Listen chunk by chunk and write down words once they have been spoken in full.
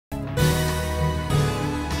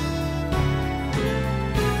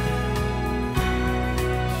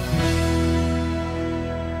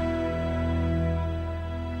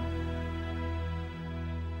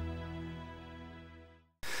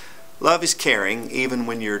Love is caring even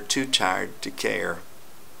when you're too tired to care.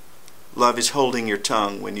 Love is holding your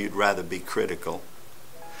tongue when you'd rather be critical.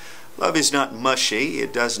 Love is not mushy.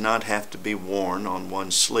 It does not have to be worn on one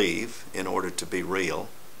sleeve in order to be real.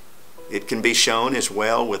 It can be shown as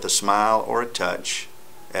well with a smile or a touch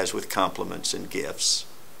as with compliments and gifts.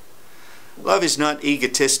 Love is not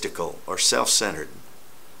egotistical or self-centered.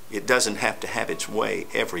 It doesn't have to have its way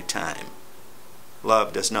every time.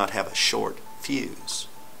 Love does not have a short fuse.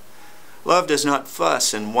 Love does not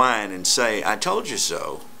fuss and whine and say, "I told you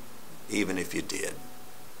so," even if you did.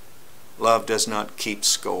 Love does not keep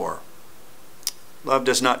score. Love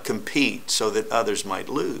does not compete so that others might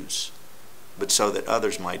lose, but so that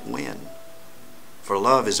others might win. For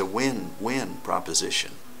love is a win-win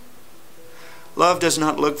proposition. Love does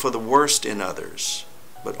not look for the worst in others,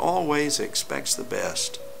 but always expects the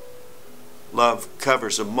best. Love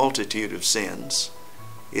covers a multitude of sins.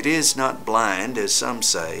 It is not blind, as some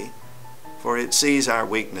say, for it sees our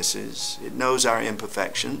weaknesses, it knows our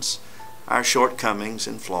imperfections, our shortcomings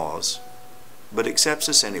and flaws, but accepts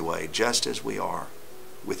us anyway, just as we are,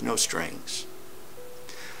 with no strings.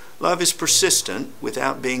 Love is persistent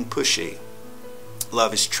without being pushy.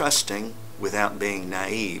 Love is trusting without being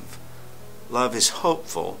naive. Love is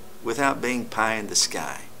hopeful without being pie in the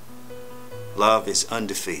sky. Love is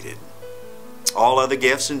undefeated. All other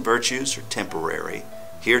gifts and virtues are temporary,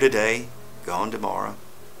 here today, gone tomorrow.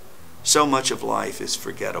 So much of life is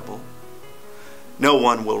forgettable. No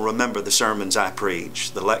one will remember the sermons I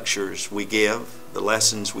preach, the lectures we give, the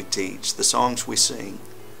lessons we teach, the songs we sing.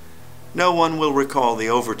 No one will recall the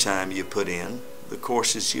overtime you put in, the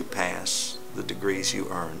courses you pass, the degrees you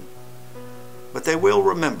earn. But they will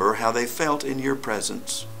remember how they felt in your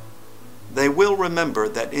presence. They will remember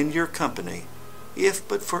that in your company, if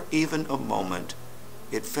but for even a moment,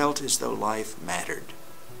 it felt as though life mattered,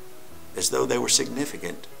 as though they were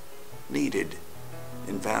significant, needed,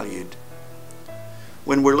 and valued.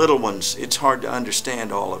 When we're little ones, it's hard to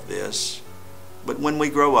understand all of this, but when we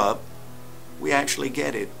grow up, we actually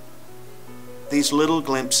get it. These little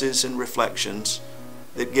glimpses and reflections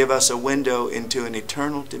that give us a window into an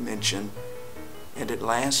eternal dimension, and at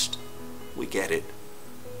last, we get it.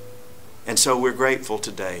 And so we're grateful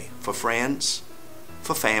today for friends,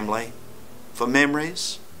 for family, for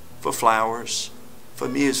memories, for flowers, for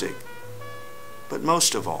music. But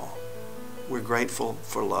most of all, we're grateful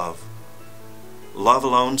for love. Love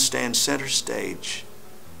alone stands center stage.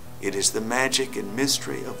 It is the magic and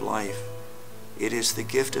mystery of life. It is the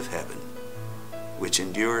gift of heaven, which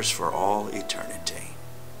endures for all eternity.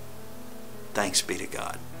 Thanks be to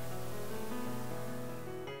God.